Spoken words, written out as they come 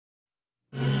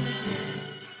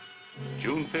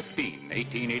June 15,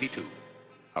 1882.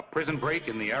 A prison break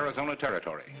in the Arizona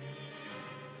Territory.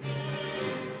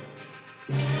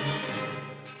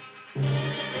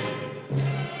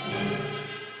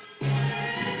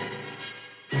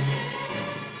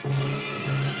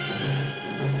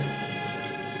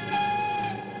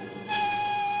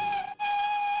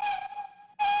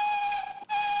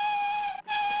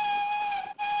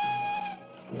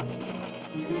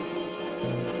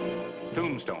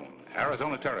 Tombstone,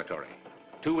 Arizona Territory.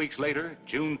 2 weeks later,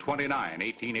 June 29,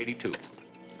 1882.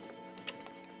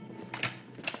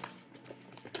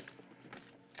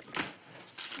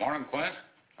 Morning, Quint.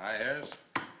 Hi, Harris.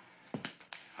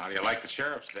 How do you like the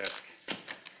sheriff's desk?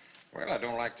 Well, I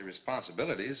don't like the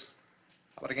responsibilities.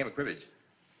 How about a game of cribbage?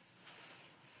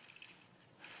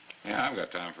 Yeah, I've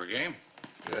got time for a game.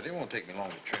 Good. It won't take me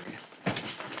long to trim you.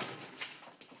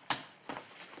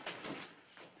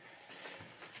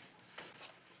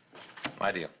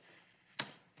 My deal.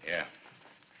 Yeah.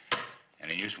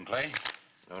 Any news from Clay?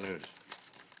 No news.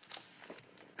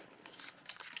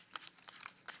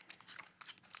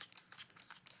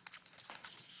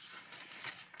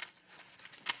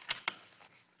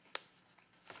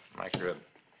 My crib.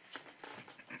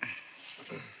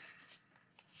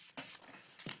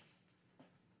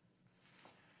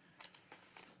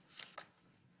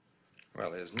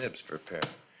 Well, there's nibs for a pair.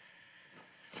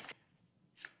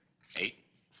 8.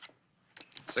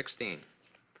 16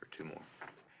 for 2 more.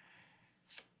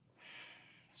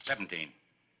 17.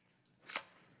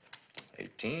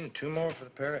 18, 2 more for the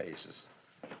pair of aces.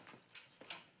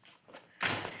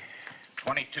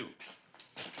 22.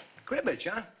 Cribbage,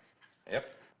 huh? Yep,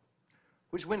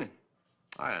 Who's winning?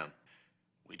 I am.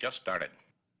 We just started.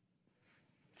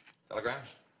 Telegram?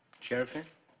 Sheriff in?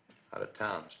 Out of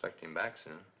town. Expect him back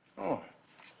soon. Oh.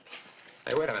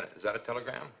 Hey, wait a minute. Is that a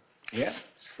telegram? Yeah,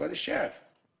 it's for the sheriff.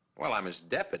 Well, I'm his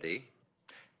deputy.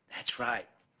 That's right.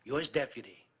 You're his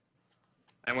deputy.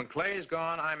 And when Clay's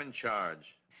gone, I'm in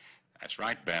charge. That's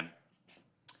right, Ben.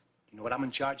 You know what I'm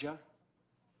in charge of?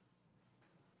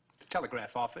 The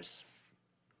telegraph office.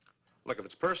 Look, if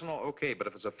it's personal, okay, but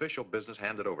if it's official business,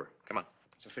 hand it over. Come on.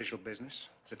 It's official business.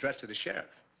 It's addressed to the sheriff.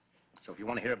 So if you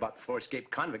want to hear about the 4 escaped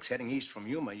convicts heading east from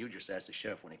Yuma, you just ask the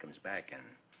sheriff when he comes back and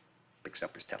picks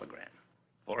up his telegram.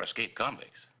 4 escaped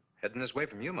convicts. Heading this way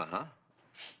from Yuma, huh?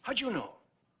 How'd you know?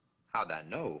 How'd I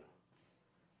know?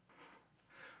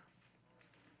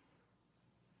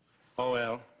 Oh,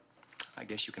 well, I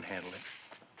guess you can handle it.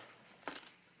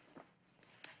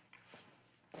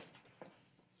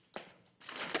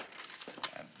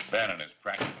 And Ben and his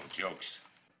practical jokes.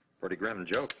 Pretty grim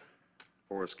joke.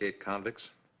 4 escaped convicts.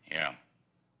 Yeah. I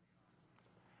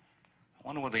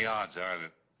wonder what the odds are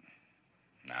that...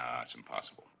 No, it's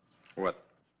impossible. What?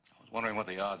 I was wondering what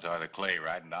the odds are that Clay,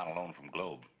 riding down alone from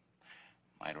Globe,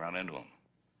 might run into him.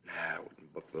 Nah, I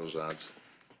wouldn't book those odds.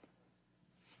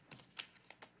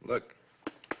 Look.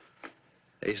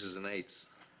 Aces and 8s.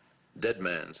 Dead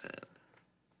man's hand.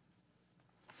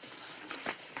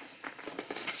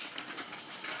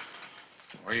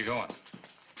 Where are you going?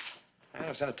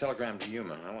 I sent a telegram to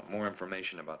Yuma. I want more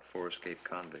information about 4 escaped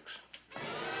convicts.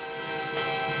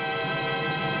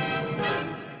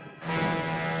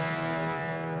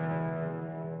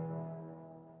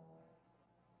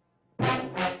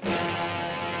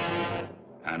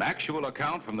 An actual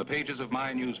account from the pages of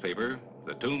my newspaper,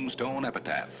 the Tombstone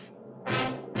Epitaph.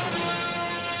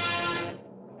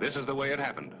 This is the way it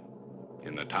happened,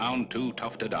 in the town too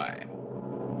tough to die.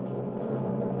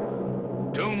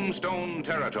 Tombstone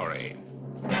Territory.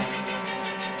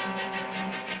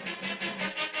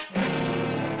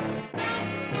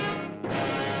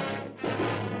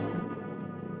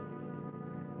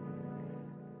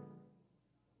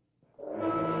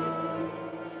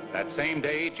 That same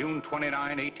day, June 29,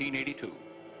 1882,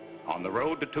 on the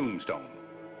road to Tombstone.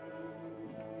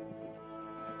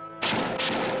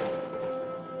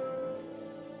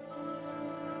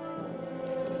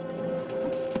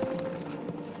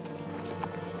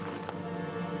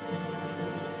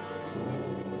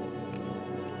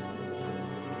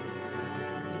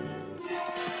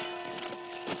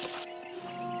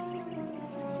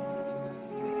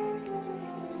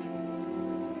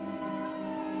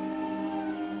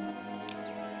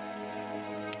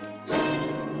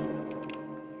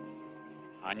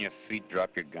 On your feet,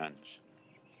 drop your guns.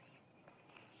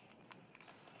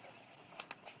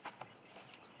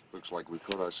 Looks like we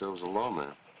caught ourselves a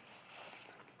lawman.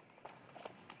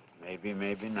 Maybe,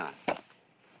 maybe not.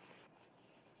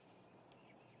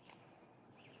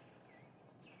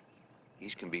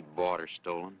 These can be bought or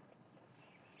stolen.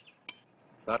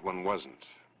 That one wasn't.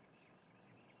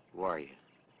 Who are you?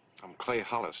 I'm Clay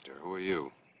Hollister. Who are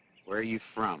you? Where are you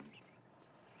from?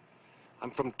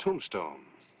 I'm from Tombstone.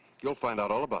 You'll find out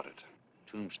all about it.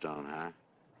 Tombstone, huh?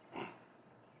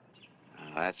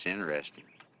 Well, that's interesting.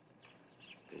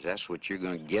 Because that's what you're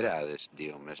going to get out of this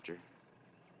deal, mister.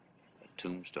 A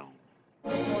tombstone.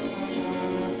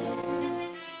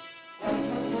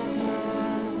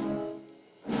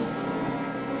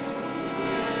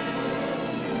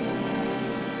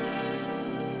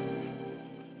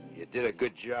 You did a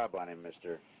good job on him,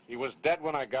 mister. He was dead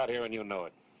when I got here, and you know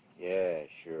it. Yeah,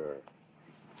 sure.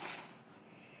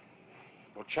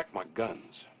 Well, check my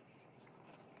guns.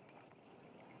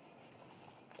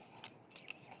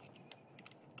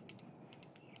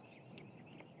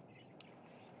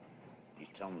 You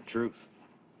tell him the truth.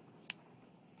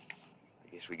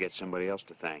 I guess we get somebody else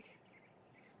to thank.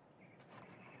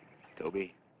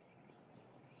 Toby?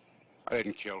 I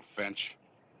didn't kill Finch.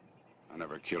 I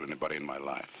never killed anybody in my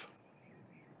life.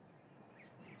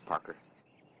 Parker?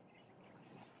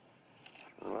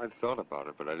 Well, I'd thought about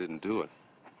it, but I didn't do it.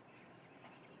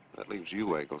 That leaves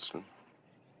you, Eggleston.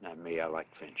 Not me, I like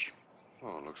Finch.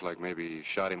 Oh, it looks like maybe he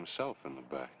shot himself in the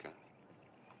back, huh?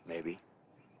 Maybe.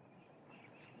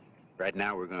 Right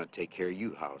now, we're going to take care of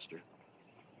you, Hollister.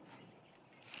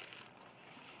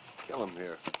 Kill him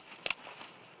here.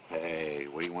 Hey,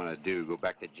 what do you want to do? Go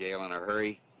back to jail in a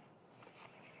hurry?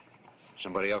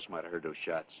 Somebody else might have heard those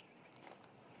shots.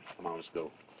 Come on, let's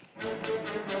go.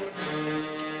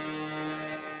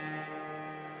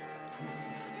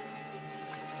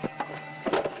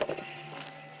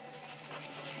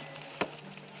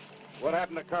 What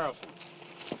happened to Carlson?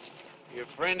 He a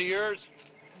friend of yours?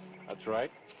 That's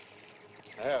right.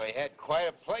 Well, he had quite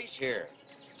a place here,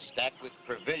 stacked with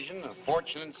provision, a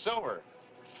fortune, and silver.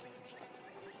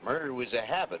 Murder was a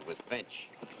habit with Finch.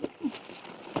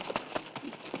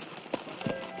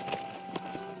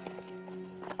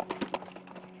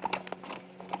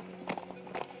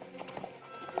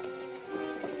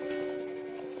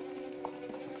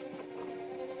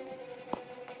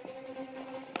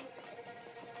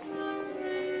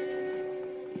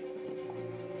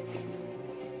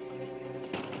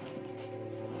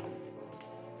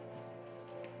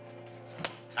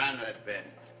 On that bed.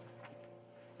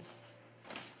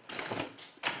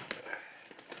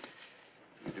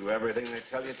 You do everything they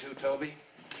tell you to, Toby?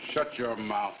 Shut your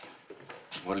mouth.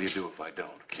 What'll you do if I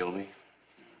don't? Kill me?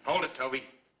 Hold it, Toby.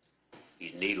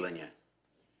 He's needling you.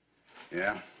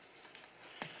 Yeah?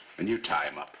 And you tie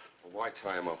him up. Well, why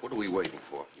tie him up? What are we waiting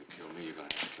for? You kill me, you're gonna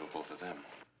have to kill both of them.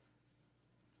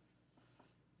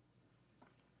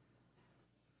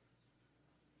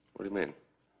 What do you mean?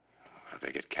 If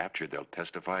they get captured, they'll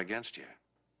testify against you.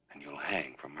 And you'll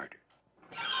hang for murder.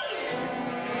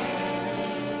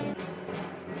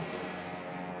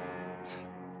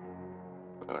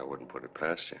 Well, I wouldn't put it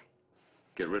past you.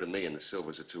 Get rid of me and the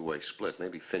silver's a two-way split.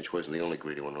 Maybe Finch wasn't the only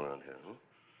greedy one around here, huh?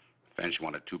 Finch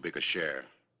wanted too big a share.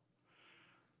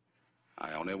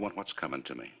 I only want what's coming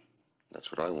to me.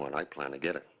 That's what I want. I plan to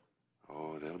get it.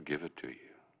 Oh, they'll give it to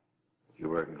you. You're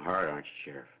working hard, aren't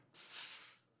you, Sheriff?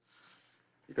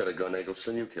 You got a gun,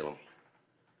 Eggleston, you kill him.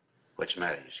 What's the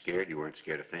matter? You scared? You weren't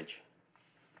scared of Finch?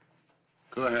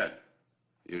 Go ahead.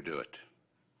 You do it.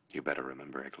 You better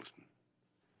remember, Eggleston.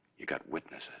 You got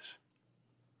witnesses.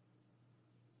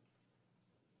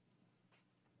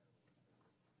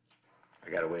 I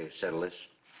got a way to settle this.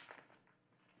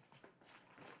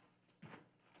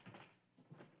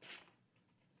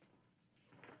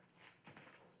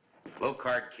 Low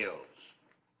card kills.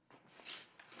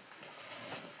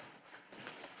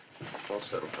 I'll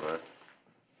settle for that.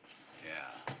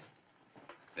 Yeah.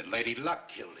 Then Lady Luck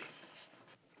killed him.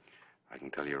 I can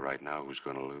tell you right now who's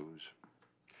gonna lose.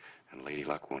 And Lady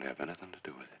Luck won't have anything to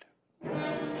do with it.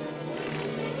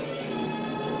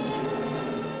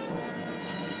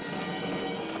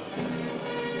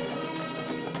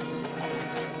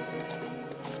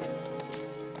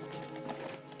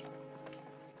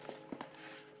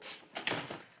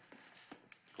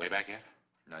 Clay back yet?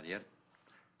 Not yet.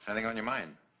 Anything on your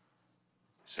mind?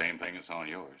 Same thing that's on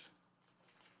yours.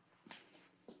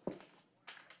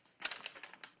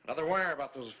 Another wire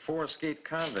about those 4 escaped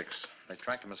convicts. They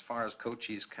tracked them as far as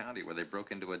Cochise County, where they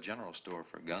broke into a general store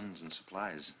for guns and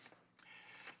supplies.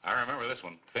 I remember this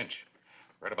one, Finch.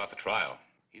 Read about the trial.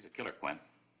 He's a killer, Quinn.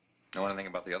 Know anything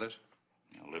about the others?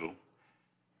 A little.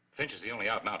 Finch is the only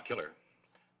out-and-out killer.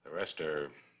 The rest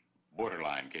are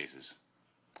borderline cases.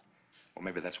 Well,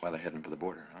 maybe that's why they're heading for the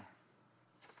border, huh?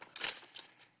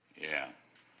 Yeah.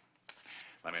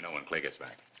 Let me know when Clay gets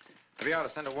back. Maybe I ought to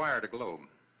send a wire to Globe.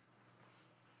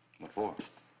 What for?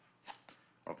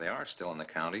 Well, if they are still in the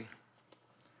county,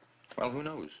 well, who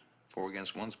knows? 4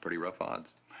 against 1's pretty rough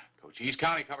odds. Cochise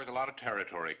County covers a lot of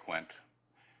territory, Quint.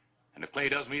 And if Clay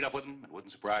does meet up with him, it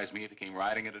wouldn't surprise me if he came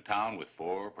riding into town with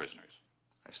 4 prisoners.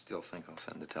 I still think I'll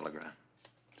send a telegram.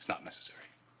 It's not necessary.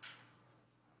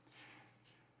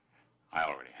 I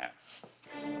already have.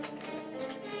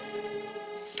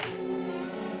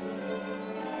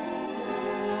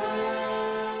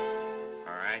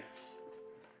 All right.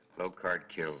 Low card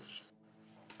kills.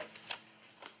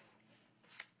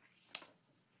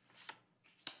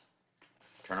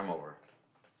 Turn them over.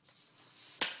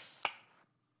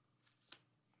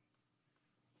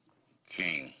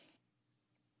 King.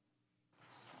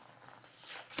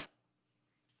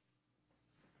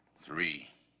 Three.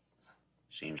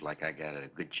 Seems like I got a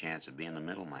good chance of being the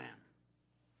middleman.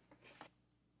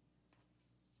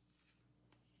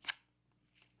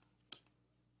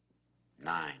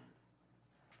 9.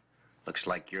 Looks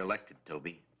like you're elected,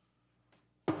 Toby.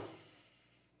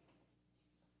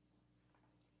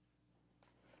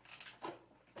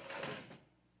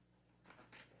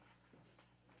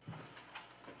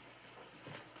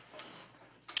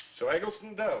 So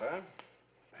Eggleston dealt, huh?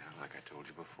 Well, like I told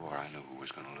you before, I knew who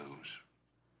was going to lose.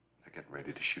 They're getting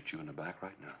ready to shoot you in the back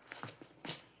right now.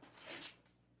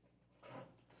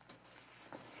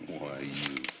 Why,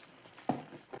 you...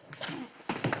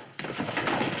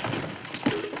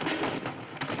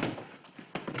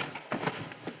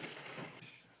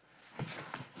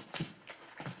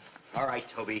 All right,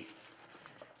 Toby.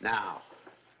 Now.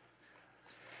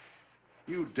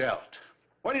 You dealt.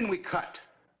 Why didn't we cut?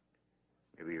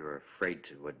 Maybe you were afraid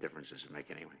to. What difference does it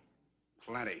make anyway?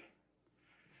 Plenty.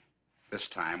 This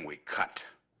time we cut.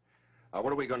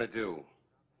 What are we going to do?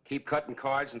 Keep cutting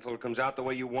cards until it comes out the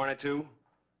way you want it to?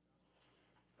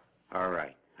 All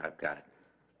right, I've got it.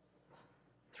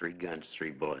 3 guns,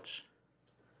 3 bullets.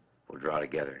 We'll draw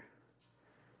together.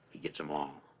 He gets them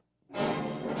all.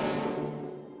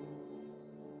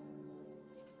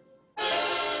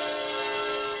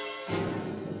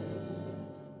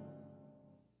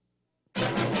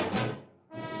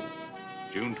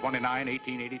 June 29,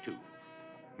 1882.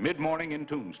 Mid-morning in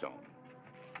Tombstone.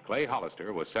 Clay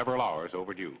Hollister was several hours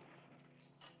overdue.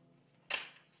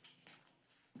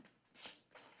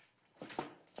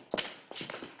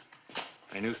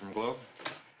 Any news from Globe?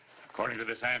 According to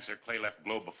this answer, Clay left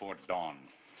Globe before dawn.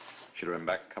 Should have been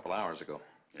back a couple hours ago.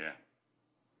 Yeah.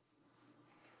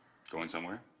 Going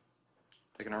somewhere?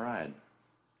 Taking a ride.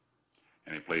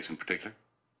 Any place in particular?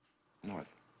 North.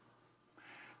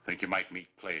 Think you might meet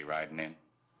Clay riding in?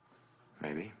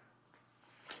 Maybe.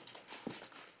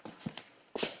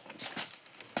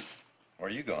 Where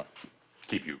are you going?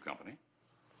 Keep you company.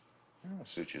 Oh,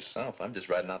 suit yourself. I'm just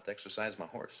riding out to exercise my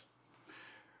horse.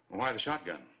 Well, why the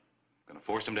shotgun? Gonna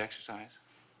force him to exercise?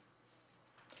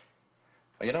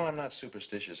 Well, you know, I'm not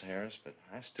superstitious, Harris, but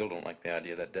I still don't like the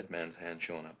idea of that dead man's hand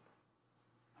showing up.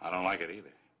 I don't like it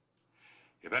either.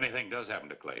 If anything does happen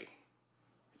to Clay,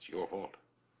 it's your fault.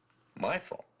 My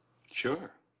fault?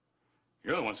 Sure.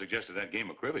 You're the one suggested that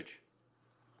game of cribbage.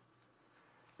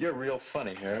 You're real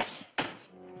funny, Harris.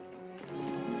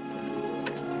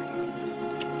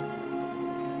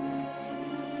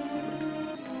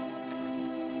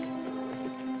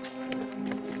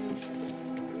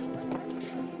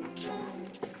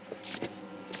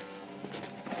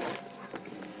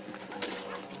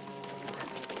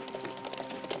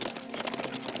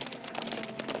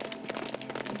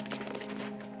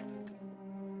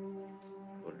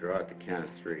 We'll draw at the count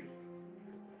of 3.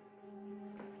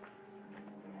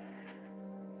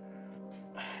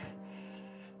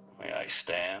 May I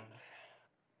stand?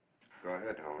 Go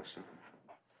ahead, Hollister.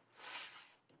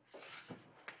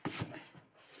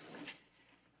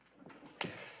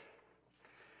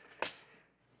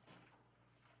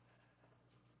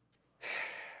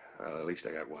 Well, at least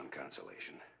I got one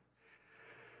consolation.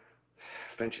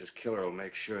 Finch's killer will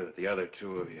make sure that the other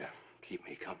 2 of you keep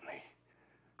me company.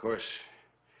 Of course,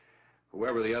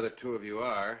 whoever the other 2 of you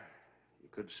are, you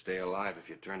could stay alive if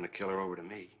you turn the killer over to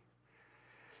me.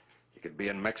 You could be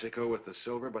in Mexico with the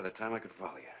silver by the time I could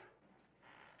follow you.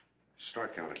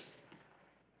 Start counting.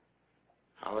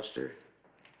 Hollister,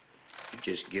 you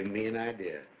just give me an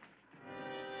idea.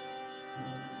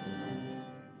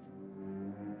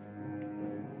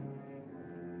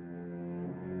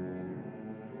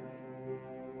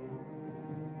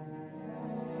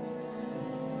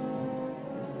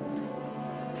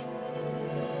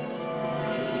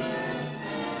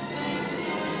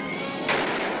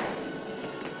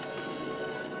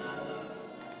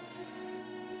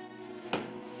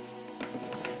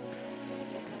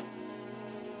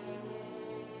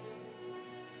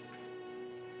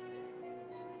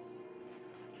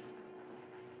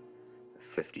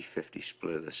 50-50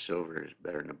 split of the silver is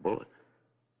better than a bullet.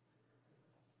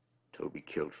 Toby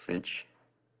killed Finch.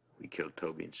 We killed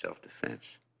Toby in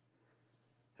self-defense.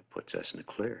 That puts us in the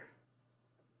clear.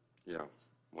 Yeah,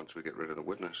 once we get rid of the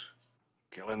witness.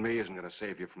 Killing me isn't going to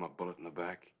save you from a bullet in the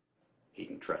back. He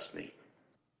can trust me.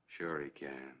 Sure he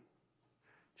can.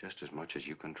 Just as much as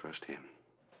you can trust him.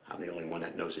 I'm the only one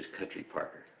that knows his country,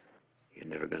 Parker. You're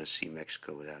never going to see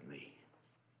Mexico without me.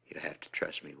 You have to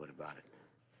trust me. What about it?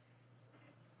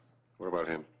 What about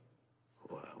him?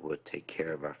 Well, we'll take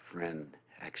care of our friend,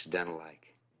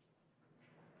 accidental-like.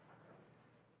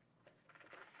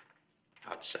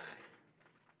 Outside.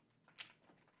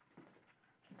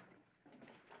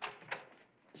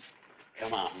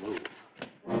 Come on, move.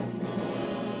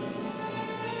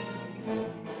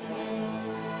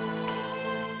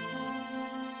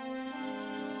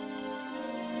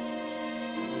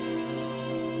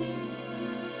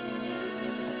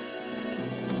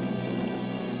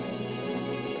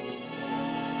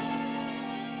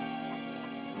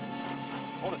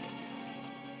 Hold it.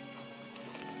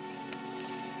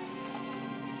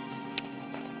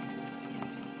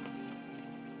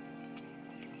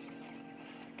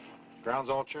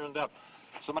 Ground's all churned up.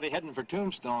 Somebody heading for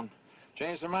Tombstone.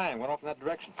 Changed their mind, went off in that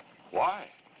direction. Why?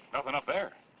 Nothing up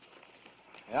there.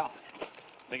 Yeah.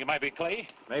 Think it might be Clay?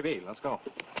 Maybe. Let's go.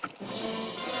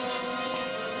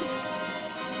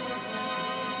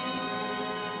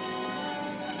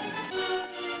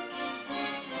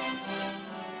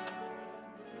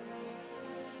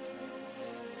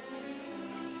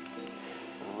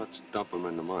 Well, let's dump him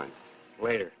in the mine.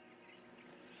 Later.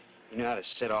 You know how to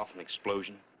set off an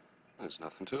explosion? There's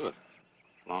nothing to it.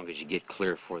 As long as you get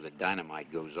clear before the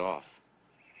dynamite goes off.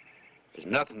 There's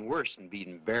nothing worse than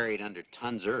being buried under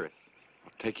tons of earth.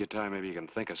 Well, take your time. Maybe you can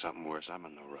think of something worse. I'm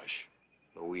in no rush.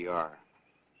 But we are.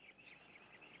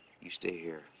 You stay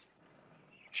here.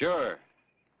 Sure.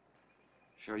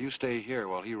 Sure, you stay here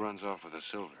while he runs off with the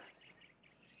silver.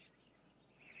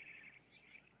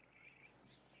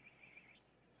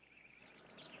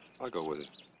 I'll go with you.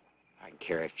 I can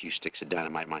carry a few sticks of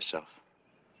dynamite myself.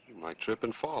 You might trip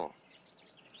and fall.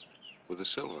 With the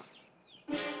silver.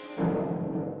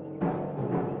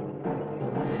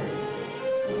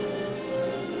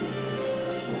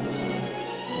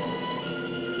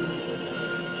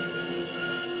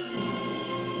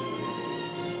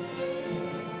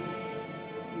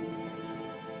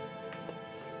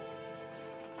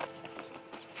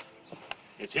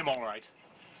 It's him, all right.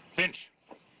 Finch.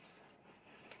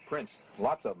 Prince.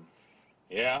 Lots of them.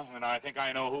 Yeah, and I think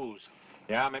I know whose.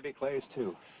 Yeah, maybe Clay's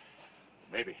too.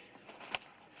 Maybe.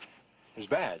 His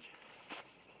badge.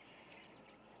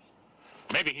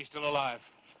 Maybe he's still alive.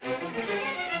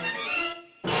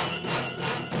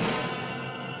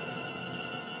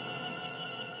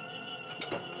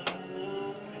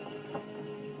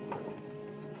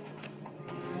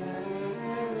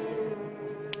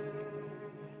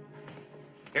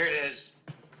 Here it is.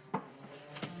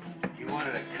 You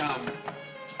wanted to come,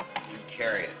 you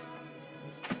carry it.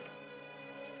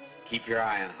 Keep your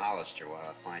eye on Hollister while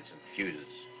I find some fuses.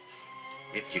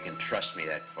 If you can trust me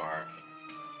that far.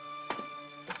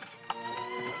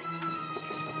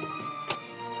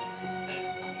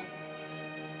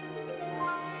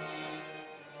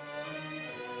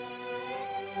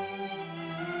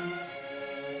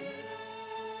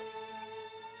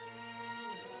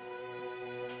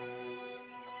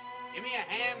 Give me a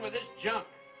hand with this junk.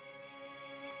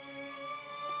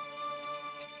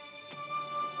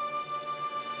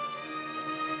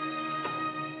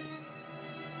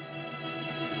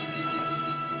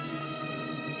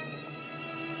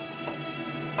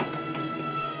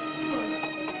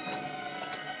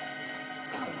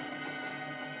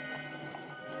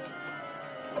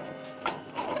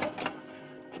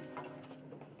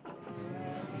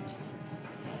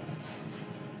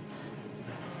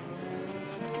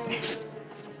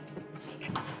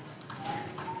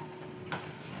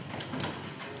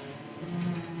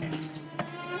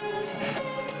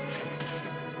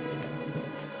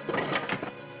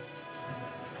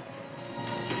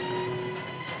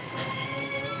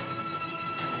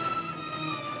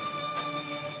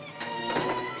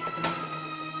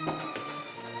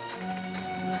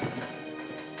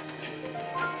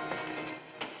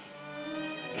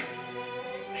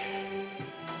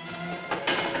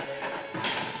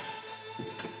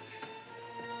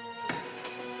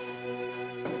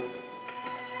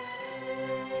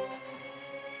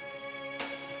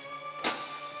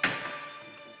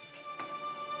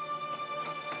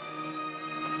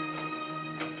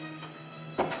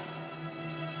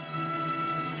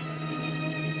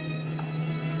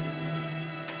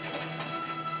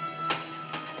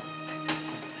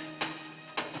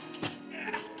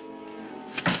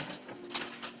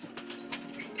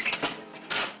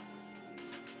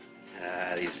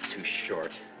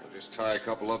 short. We'll just tie a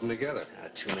couple of them together.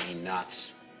 Too many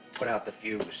knots. Put out the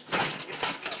fuse.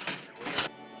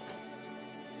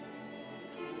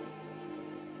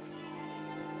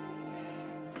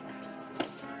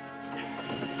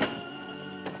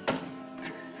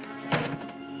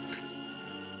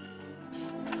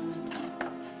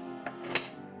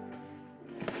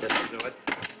 This'll do it.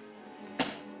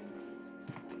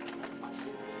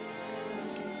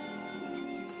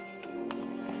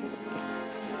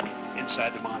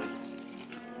 Inside the bonnet.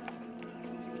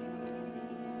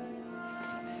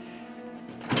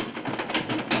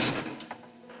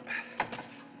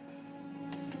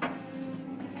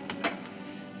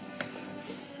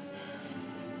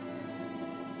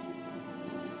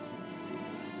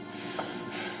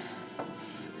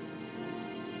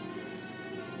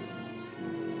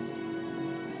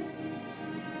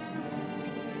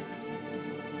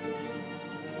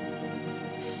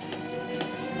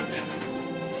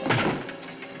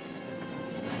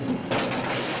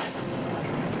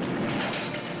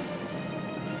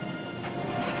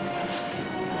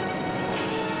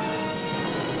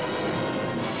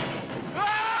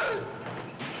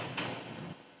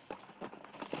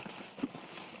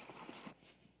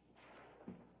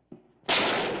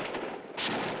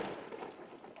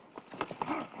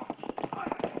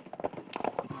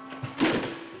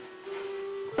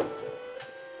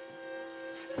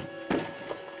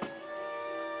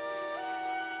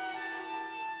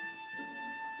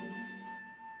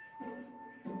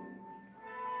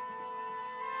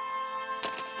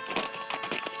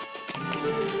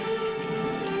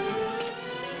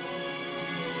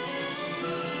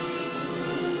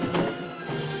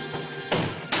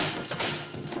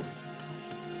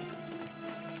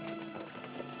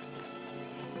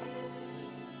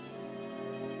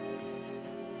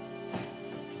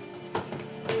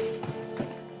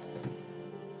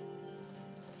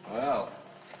 Well,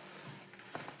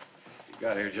 you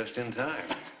got here just in time.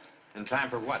 In time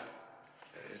for what?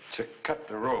 To cut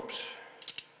the ropes.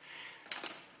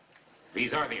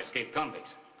 These are the escaped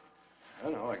convicts. I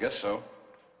don't know, I guess so.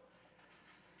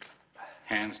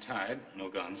 Hands tied, no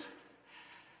guns.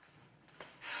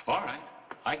 All right,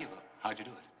 I give up. How'd you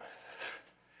do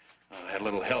it? I had a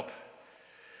little help.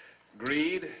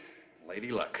 Greed,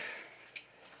 lady luck.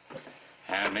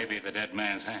 And maybe the dead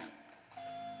man's hand.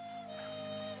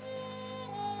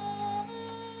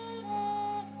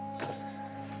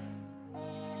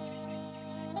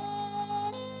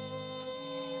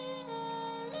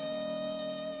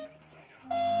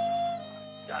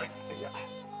 Got it. Yeah.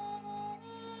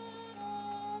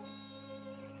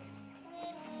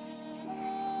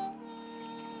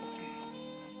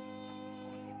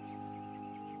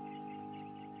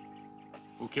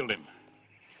 Who killed him?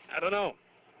 I don't know.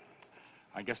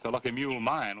 I guess the Lucky Mule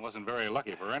mine wasn't very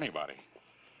lucky for anybody.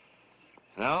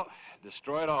 No,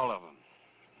 destroyed all of them,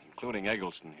 including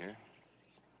Eggleston here.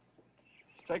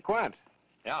 Say, Quint.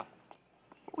 Yeah.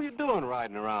 What were you doing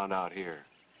riding around out here?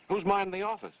 Who's minding the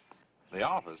office? The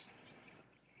office?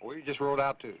 We just rode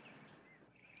out too.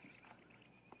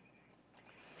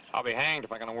 I'll be hanged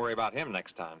if I'm going to worry about him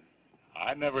next time.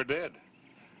 I never did.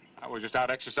 I was just out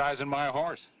exercising my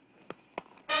horse.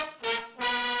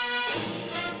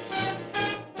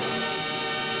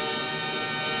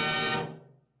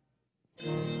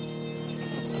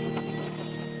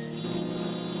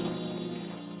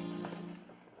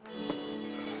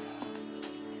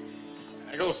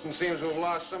 Eggleston seems to have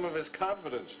lost some of his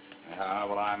confidence.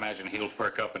 Well, I imagine he'll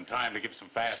perk up in time to give some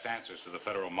fast answers to the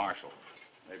federal marshal.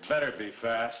 They better be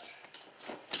fast.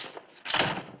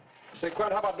 Say,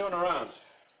 Quint, how about doing the rounds?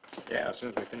 Yeah, as soon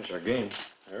as we finish our game.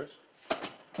 Yours?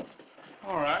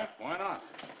 All right, why not?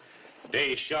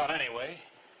 Day's shot anyway.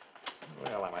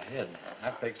 Well, I'm ahead.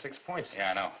 I've pegged 6 points.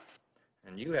 Yeah, I know.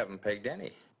 And you haven't pegged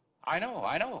any. I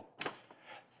know.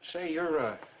 Say,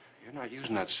 you're not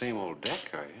using that same old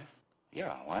deck, are you?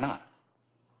 Yeah, why not?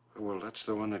 Well, that's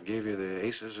the one that gave you the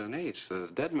aces and eights, the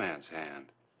dead man's hand.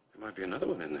 There might be another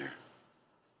one in there.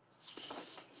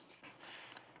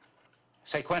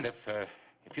 Say, Quint, if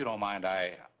you don't mind,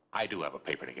 I do have a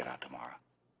paper to get out tomorrow.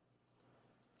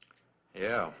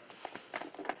 Yeah.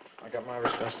 I got my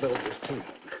responsibilities, too.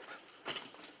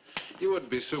 You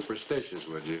wouldn't be superstitious,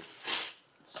 would you?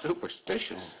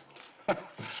 Superstitious? Of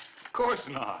course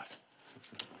not.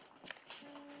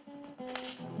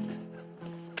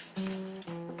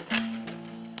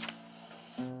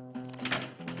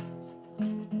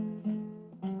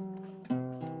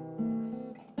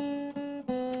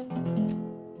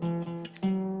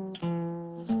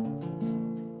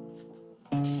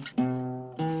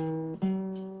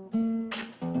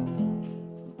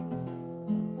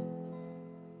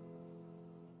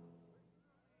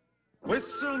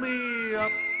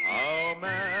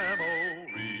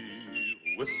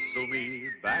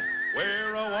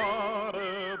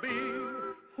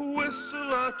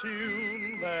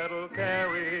 tune that'll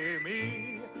carry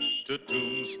me to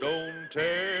Tombstone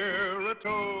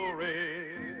territory.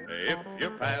 If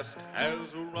your past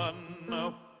has run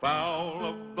afoul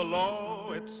of the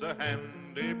law, it's a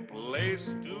handy place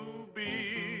to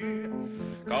be.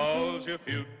 'Cause your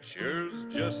future's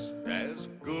just as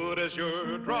good as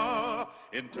your draw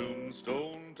in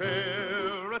Tombstone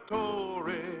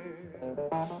territory.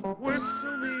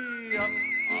 Whistle me up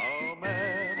a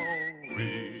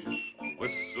memory,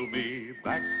 whistle me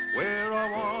back where